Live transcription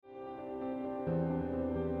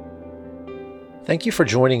Thank you for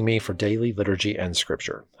joining me for Daily Liturgy and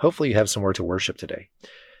Scripture. Hopefully you have somewhere to worship today.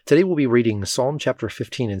 Today we'll be reading Psalm chapter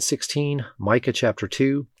 15 and 16, Micah chapter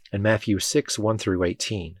 2, and Matthew 6, 1 through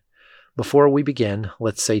 18. Before we begin,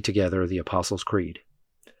 let's say together the Apostles' Creed.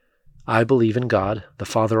 I believe in God, the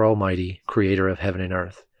Father Almighty, creator of heaven and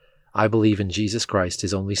earth. I believe in Jesus Christ,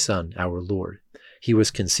 his only Son, our Lord. He was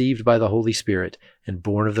conceived by the Holy Spirit and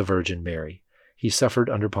born of the Virgin Mary. He suffered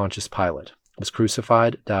under Pontius Pilate, was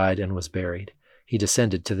crucified, died, and was buried. He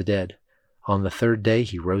descended to the dead. On the third day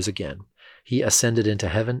he rose again. He ascended into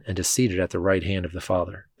heaven and is seated at the right hand of the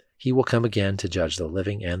Father. He will come again to judge the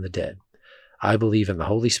living and the dead. I believe in the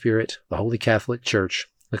Holy Spirit, the Holy Catholic Church,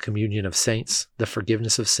 the communion of saints, the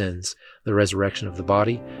forgiveness of sins, the resurrection of the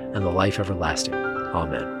body, and the life everlasting.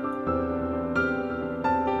 Amen.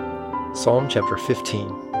 Psalm chapter 15.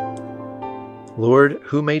 Lord,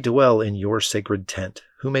 who may dwell in your sacred tent?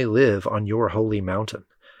 Who may live on your holy mountain?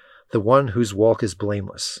 The one whose walk is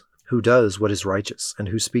blameless, who does what is righteous, and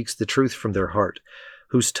who speaks the truth from their heart,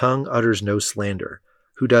 whose tongue utters no slander,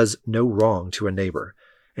 who does no wrong to a neighbor,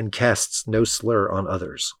 and casts no slur on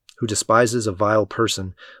others, who despises a vile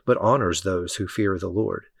person, but honors those who fear the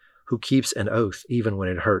Lord, who keeps an oath even when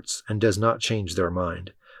it hurts, and does not change their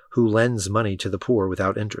mind, who lends money to the poor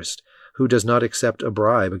without interest, who does not accept a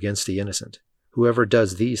bribe against the innocent. Whoever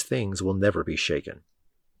does these things will never be shaken.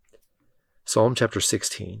 Psalm chapter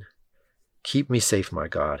 16. Keep me safe, my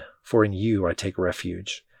God, for in you I take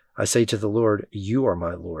refuge. I say to the Lord, you are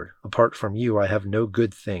my Lord. Apart from you I have no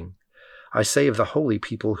good thing. I say of the holy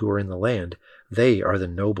people who are in the land, they are the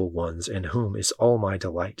noble ones in whom is all my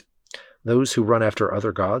delight. Those who run after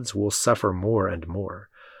other gods will suffer more and more.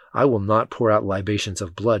 I will not pour out libations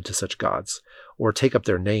of blood to such gods, or take up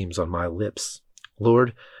their names on my lips.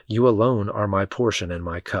 Lord, you alone are my portion and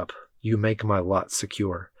my cup. You make my lot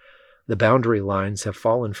secure. The boundary lines have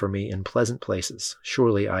fallen for me in pleasant places.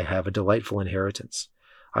 Surely I have a delightful inheritance.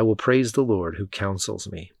 I will praise the Lord who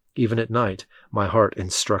counsels me. Even at night, my heart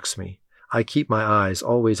instructs me. I keep my eyes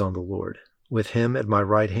always on the Lord. With him at my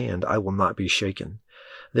right hand, I will not be shaken.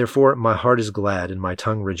 Therefore my heart is glad and my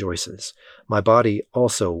tongue rejoices. My body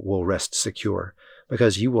also will rest secure,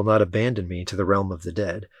 because you will not abandon me to the realm of the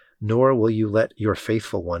dead, nor will you let your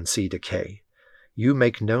faithful one see decay. You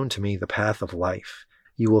make known to me the path of life.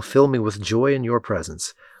 You will fill me with joy in your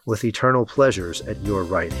presence, with eternal pleasures at your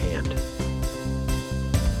right hand.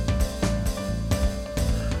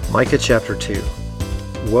 Micah chapter 2.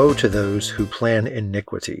 Woe to those who plan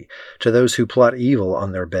iniquity, to those who plot evil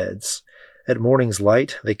on their beds. At morning's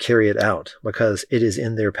light they carry it out, because it is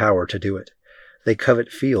in their power to do it. They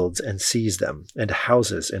covet fields and seize them, and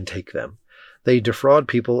houses and take them. They defraud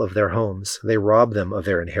people of their homes, they rob them of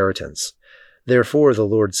their inheritance. Therefore the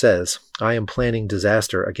Lord says, I am planning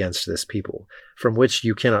disaster against this people, from which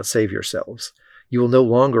you cannot save yourselves. You will no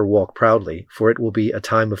longer walk proudly, for it will be a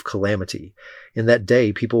time of calamity. In that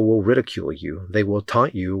day people will ridicule you. They will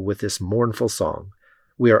taunt you with this mournful song.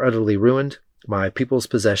 We are utterly ruined. My people's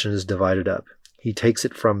possession is divided up. He takes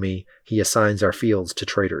it from me. He assigns our fields to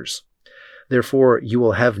traitors. Therefore you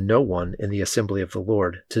will have no one in the assembly of the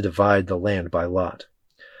Lord to divide the land by lot.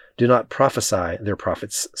 Do not prophesy, their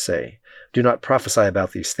prophets say. Do not prophesy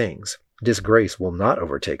about these things. Disgrace will not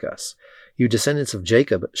overtake us. You descendants of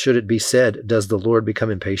Jacob, should it be said, does the Lord become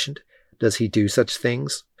impatient? Does he do such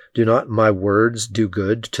things? Do not my words do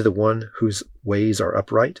good to the one whose ways are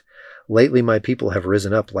upright? Lately my people have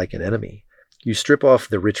risen up like an enemy. You strip off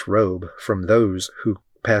the rich robe from those who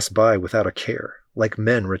pass by without a care, like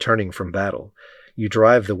men returning from battle. You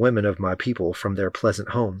drive the women of my people from their pleasant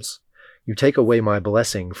homes. You take away my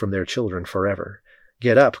blessing from their children forever.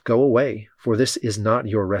 Get up, go away, for this is not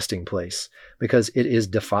your resting place, because it is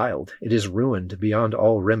defiled, it is ruined beyond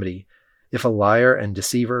all remedy. If a liar and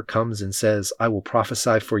deceiver comes and says, I will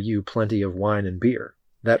prophesy for you plenty of wine and beer,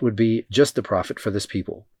 that would be just the prophet for this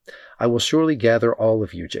people. I will surely gather all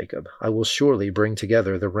of you, Jacob. I will surely bring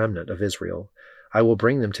together the remnant of Israel. I will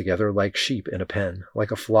bring them together like sheep in a pen, like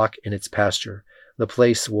a flock in its pasture. The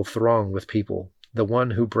place will throng with people. The one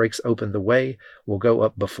who breaks open the way will go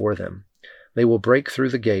up before them. They will break through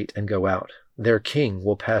the gate and go out. Their king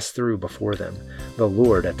will pass through before them, the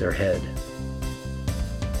Lord at their head.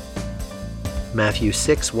 Matthew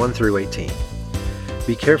 6, 1 through 18.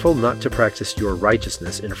 Be careful not to practice your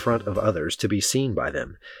righteousness in front of others to be seen by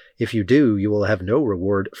them. If you do, you will have no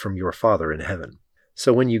reward from your Father in heaven.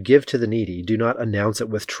 So when you give to the needy, do not announce it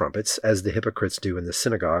with trumpets, as the hypocrites do in the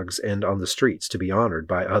synagogues and on the streets to be honored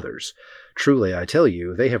by others. Truly, I tell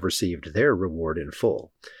you, they have received their reward in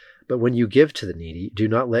full. But when you give to the needy, do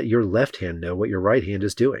not let your left hand know what your right hand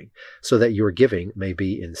is doing, so that your giving may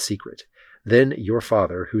be in secret. Then your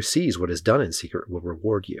Father, who sees what is done in secret, will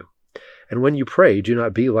reward you. And when you pray, do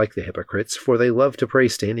not be like the hypocrites, for they love to pray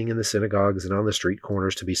standing in the synagogues and on the street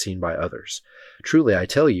corners to be seen by others. Truly, I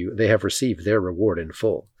tell you, they have received their reward in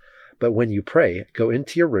full. But when you pray, go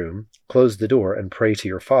into your room, close the door, and pray to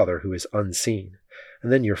your Father who is unseen.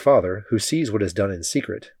 And then your Father, who sees what is done in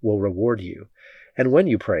secret, will reward you. And when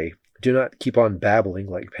you pray, do not keep on babbling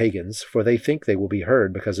like pagans, for they think they will be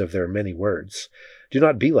heard because of their many words. Do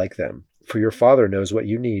not be like them, for your Father knows what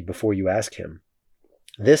you need before you ask him.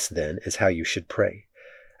 This, then, is how you should pray.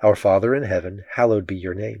 Our Father in heaven, hallowed be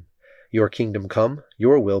your name. Your kingdom come,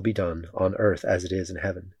 your will be done, on earth as it is in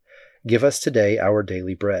heaven. Give us today our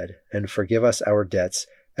daily bread, and forgive us our debts,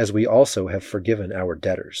 as we also have forgiven our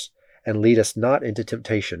debtors. And lead us not into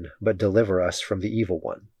temptation, but deliver us from the evil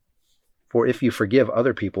one. For if you forgive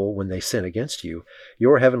other people when they sin against you,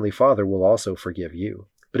 your heavenly Father will also forgive you.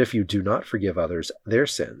 But if you do not forgive others their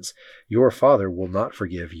sins, your Father will not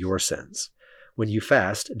forgive your sins. When you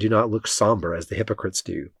fast, do not look somber as the hypocrites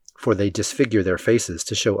do, for they disfigure their faces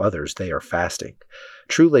to show others they are fasting.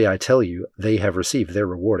 Truly, I tell you, they have received their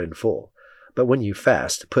reward in full. But when you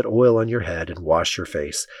fast, put oil on your head and wash your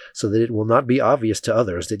face, so that it will not be obvious to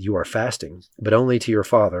others that you are fasting, but only to your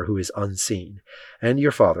Father who is unseen. And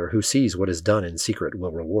your Father who sees what is done in secret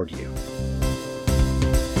will reward you.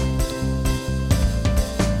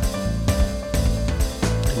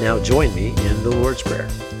 Now join me in the Lord's Prayer.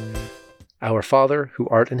 Our Father, who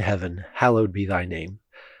art in heaven, hallowed be thy name.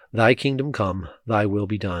 Thy kingdom come, thy will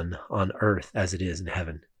be done, on earth as it is in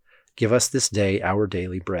heaven. Give us this day our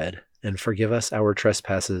daily bread, and forgive us our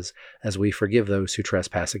trespasses, as we forgive those who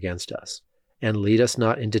trespass against us. And lead us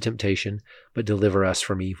not into temptation, but deliver us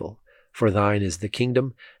from evil. For thine is the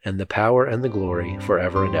kingdom, and the power, and the glory,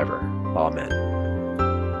 forever and ever. Amen.